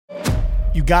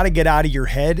You got to get out of your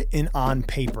head and on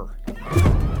paper.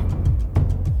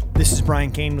 This is Brian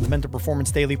Kane with the Mental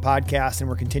Performance Daily Podcast, and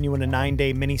we're continuing a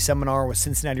 9-day mini seminar with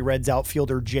Cincinnati Reds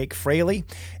outfielder Jake Fraley.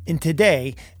 And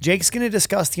today, Jake's going to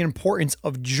discuss the importance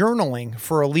of journaling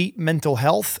for elite mental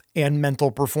health and mental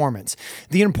performance.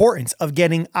 The importance of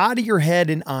getting out of your head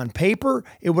and on paper,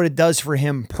 and what it does for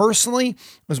him personally,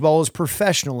 as well as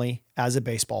professionally as a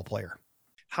baseball player.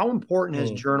 How important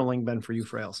has journaling been for you,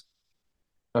 Frails?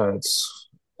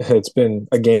 It's been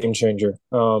a game changer.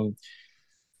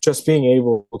 Just being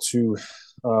able to,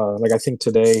 I think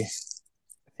today,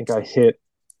 I hit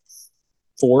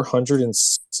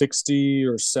 460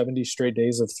 or 70 straight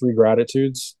days of 3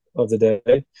 gratitudes of the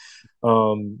day.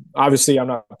 Obviously, I'm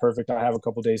not perfect. I have a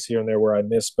couple days here and there where I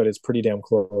miss, but it's pretty damn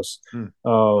close.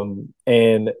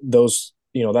 And those,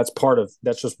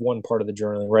 that's just one part of the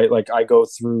journaling, right? Like I go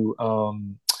through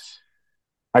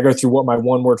what my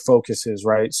one word focus is,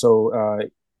 right? So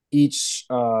each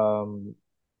kind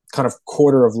of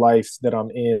quarter of life that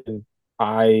I'm in,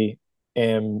 I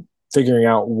am figuring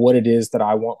out what it is that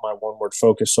I want my one word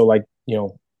focus. So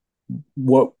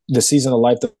what the season of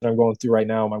life that I'm going through right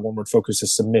now, my one word focus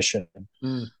is submission.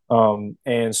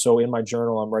 And so in my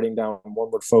journal, I'm writing down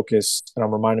one word focus, and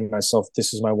I'm reminding myself,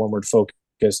 this is my one word focus.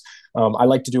 I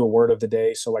like to do a word of the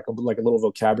day. So like a little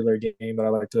vocabulary game that I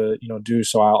like to, do.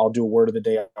 So I'll do a word of the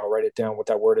day. I'll write it down what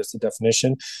that word is, the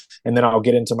definition. And then I'll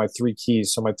get into my 3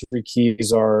 keys. So my 3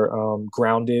 keys are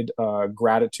grounded,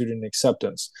 gratitude, and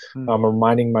acceptance. I'm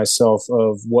reminding myself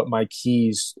of what my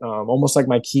keys, almost like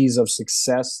my keys of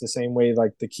success, the same way,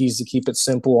 like the keys to keep it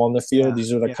simple on the field. Yeah,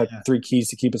 these are the 3 keys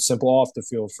to keep it simple off the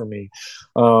field for me.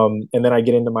 And then I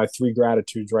get into my 3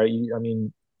 gratitudes, right?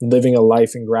 Living a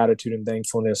life in gratitude and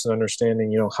thankfulness and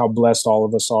understanding, how blessed all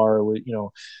of us are,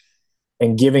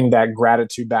 and giving that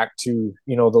gratitude back to,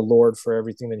 the Lord for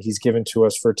everything that he's given to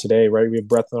us for today, right? We have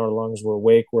breath in our lungs. We're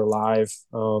awake. We're alive.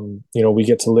 We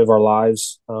get to live our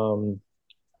lives.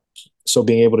 So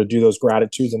being able to do those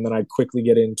gratitudes, and then I quickly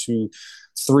get into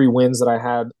 3 wins that I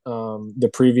had the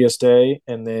previous day.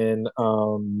 And then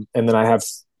I have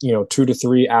 2 to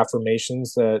 3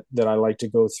 affirmations that I like to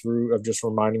go through, of just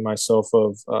reminding myself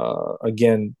of,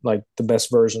 again, like the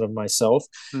best version of myself.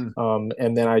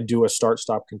 And then I do a start,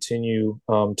 stop, continue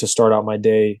to start out my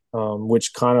day,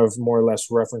 which kind of more or less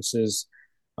references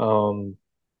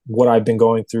what I've been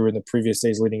going through in the previous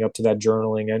days leading up to that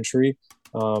journaling entry.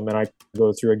 And I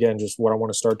go through, again, just what I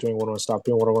want to start doing, what I want to stop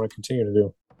doing, what I want to continue to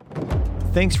do.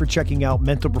 Thanks for checking out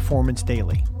Mental Performance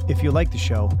Daily. If you like the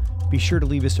show, be sure to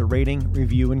leave us a rating,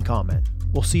 review, and comment.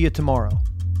 We'll see you tomorrow,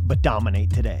 but dominate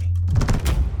today.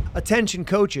 Attention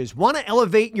coaches, want to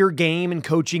elevate your game in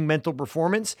coaching mental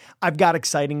performance? I've got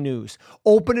exciting news.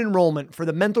 Open enrollment for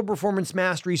the Mental Performance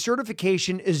Mastery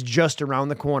certification is just around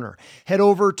the corner. Head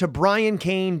over to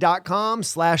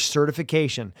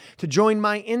briankane.com/certification to join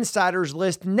my insiders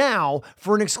list now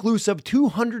for an exclusive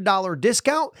 $200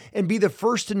 discount and be the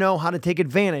first to know how to take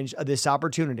advantage of this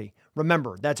opportunity.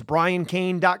 Remember, that's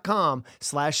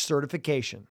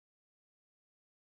briankane.com/certification.